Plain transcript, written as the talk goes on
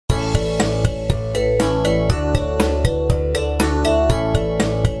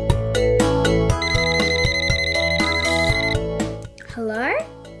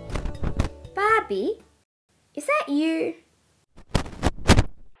Barbie? Is that you?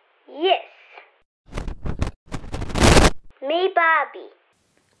 Yes. Me, Barbie.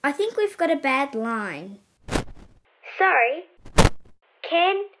 I think we've got a bad line. Sorry.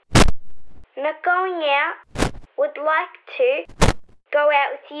 Ken, not going out. Would like to go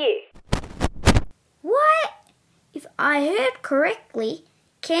out with you. What? If I heard correctly,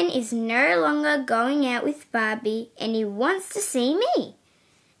 Ken is no longer going out with Barbie and he wants to see me.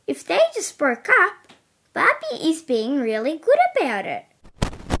 If they just broke up, Barbie is being really good about it.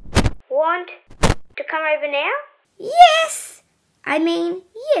 Want to come over now? Yes!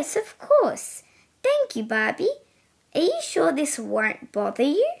 Yes, of course. Thank you, Barbie. Are you sure this won't bother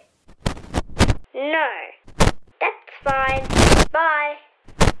you? No. That's fine. Bye.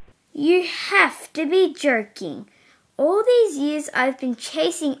 You have to be joking. All these years I've been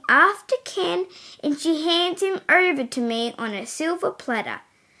chasing after Ken and she hands him over to me on a silver platter.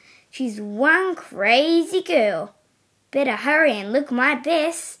 She's one crazy girl. Better hurry and look my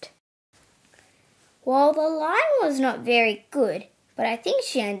best. Well, the line was not very good, but I think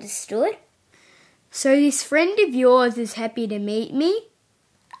she understood. So this friend of yours is happy to meet me?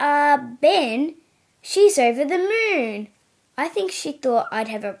 Ben, she's over the moon. I think she thought I'd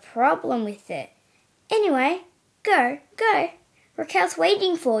have a problem with it. Anyway, go. Raquelle's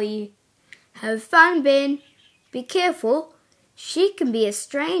waiting for you. Have fun, Ben. Be careful. She can be a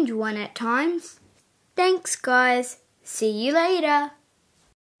strange one at times. Thanks, guys. See you later.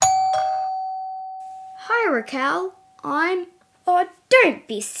 Hi, Raquelle. Oh, don't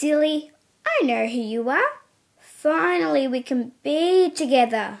be silly. I know who you are. Finally, we can be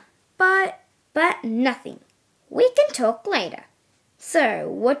together. But nothing. We can talk later. So,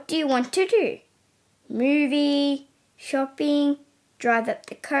 what do you want to do? Movie, shopping, drive up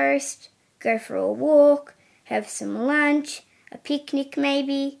the coast, go for a walk, have some lunch, a picnic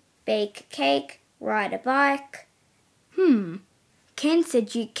maybe, bake a cake, ride a bike. Ken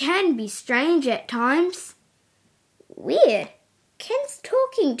said you can be strange at times. Weird. Ken's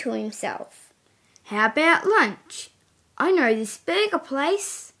talking to himself. How about lunch? I know this burger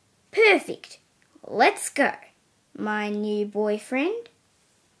place. Perfect. Let's go, my new boyfriend.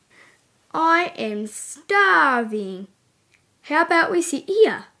 I am starving. How about we sit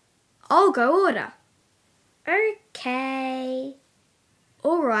here? I'll go order. Okay.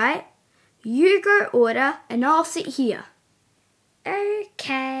 All right. You go order and I'll sit here.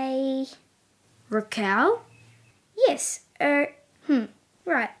 Okay. Raquelle? Yes,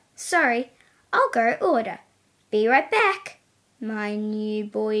 right. Sorry. I'll go order. Be right back, my new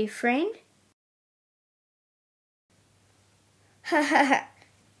boyfriend. Ha ha ha.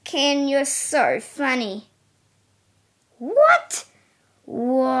 Ken, you're so funny. What?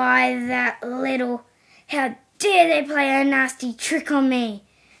 Why, that little... How dare they play a nasty trick on me?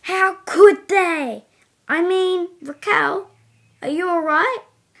 How could they? Raquelle, are you alright?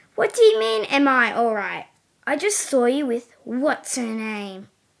 What do you mean, am I alright? I just saw you with what's her name.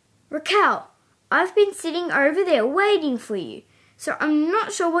 Raquelle, I've been sitting over there waiting for you, so I'm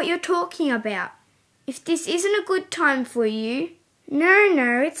not sure what you're talking about. If this isn't a good time for you...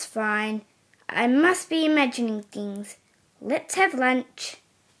 No, it's fine. I must be imagining things. Let's have lunch.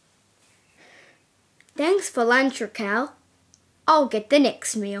 Thanks for lunch, Raquelle. I'll get the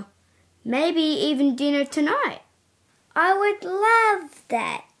next meal. Maybe even dinner tonight. I would love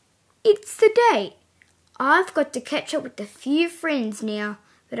that. It's the date. I've got to catch up with a few friends now,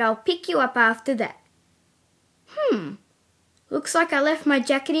 but I'll pick you up after that. Looks like I left my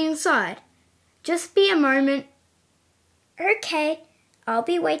jacket inside. Just be a moment. Okay, I'll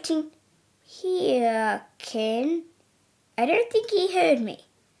be waiting. Here, Ken. I don't think he heard me.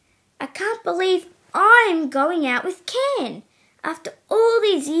 I can't believe I'm going out with Ken. After all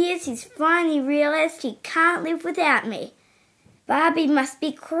these years, he's finally realised he can't live without me. Barbie must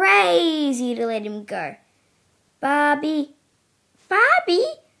be crazy to let him go. Barbie?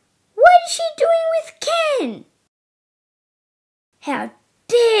 What is she doing with Ken? How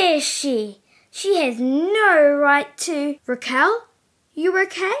dare she? She has no right to... Raquelle, you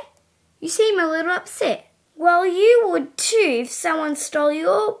okay? You seem a little upset. Well, you would too if someone stole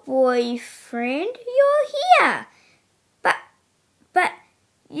your boyfriend. You're here. But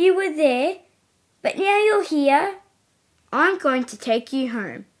you were there. But now you're here. I'm going to take you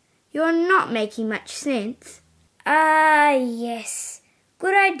home. You're not making much sense. Yes.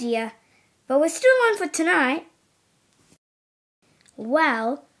 Good idea. But we're still on for tonight.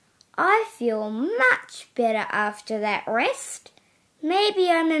 Well, I feel much better after that rest. Maybe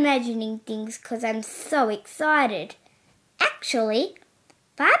I'm imagining things because I'm so excited. Actually,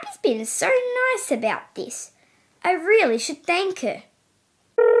 Barbie's been so nice about this. I really should thank her.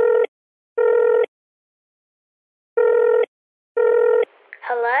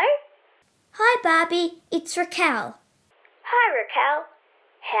 Hello? Hi, Barbie. It's Raquelle. Hi, Raquel.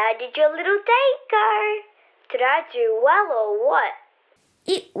 How did your little date go? Did I do well or what?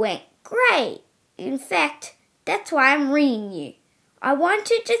 It went great. In fact, that's why I'm ringing you. I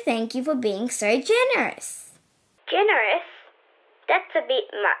wanted to thank you for being so generous. Generous? That's a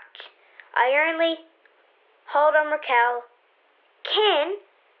bit much. Hold on, Raquel. Can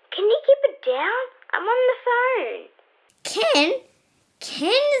you keep it down? I'm on the phone. Ken?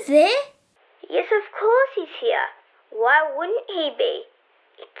 Ken's there? Yes, of course he's here. Why wouldn't he be?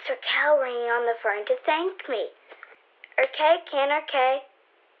 It's Raquel ringing on the phone to thank me. Okay, Ken, okay.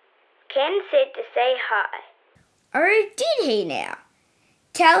 Ken said to say hi. Oh, did he now?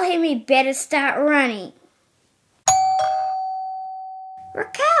 Tell him he better start running.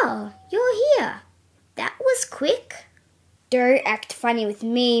 Raquel, you're here. That was quick. Don't act funny with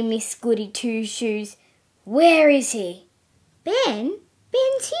me, Miss Goody Two-Shoes. Where is he? Ben?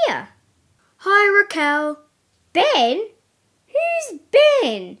 Ben's here. Hi, Raquel. Ben? Who's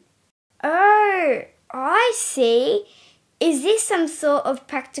Ben? Oh, I see. Is this some sort of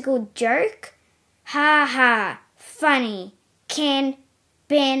practical joke? Ha ha, funny. Ken,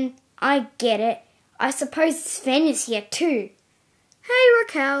 Ben, I get it. I suppose Sven is here too. Hey,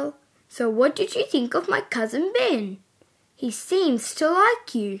 Raquel. So what did you think of my cousin Ben? He seems to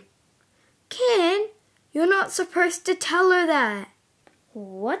like you. Ken, you're not supposed to tell her that.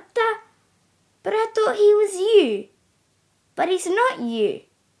 What the? But I thought he was you. But he's not you.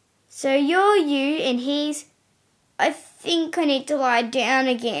 So you're you and he's... I think I need to lie down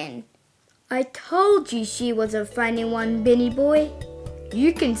again. I told you she was a funny one, Benny boy.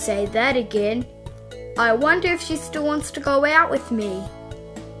 You can say that again. I wonder if she still wants to go out with me.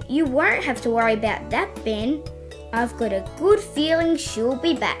 You won't have to worry about that, Ben. I've got a good feeling she'll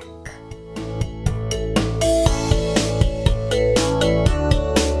be back.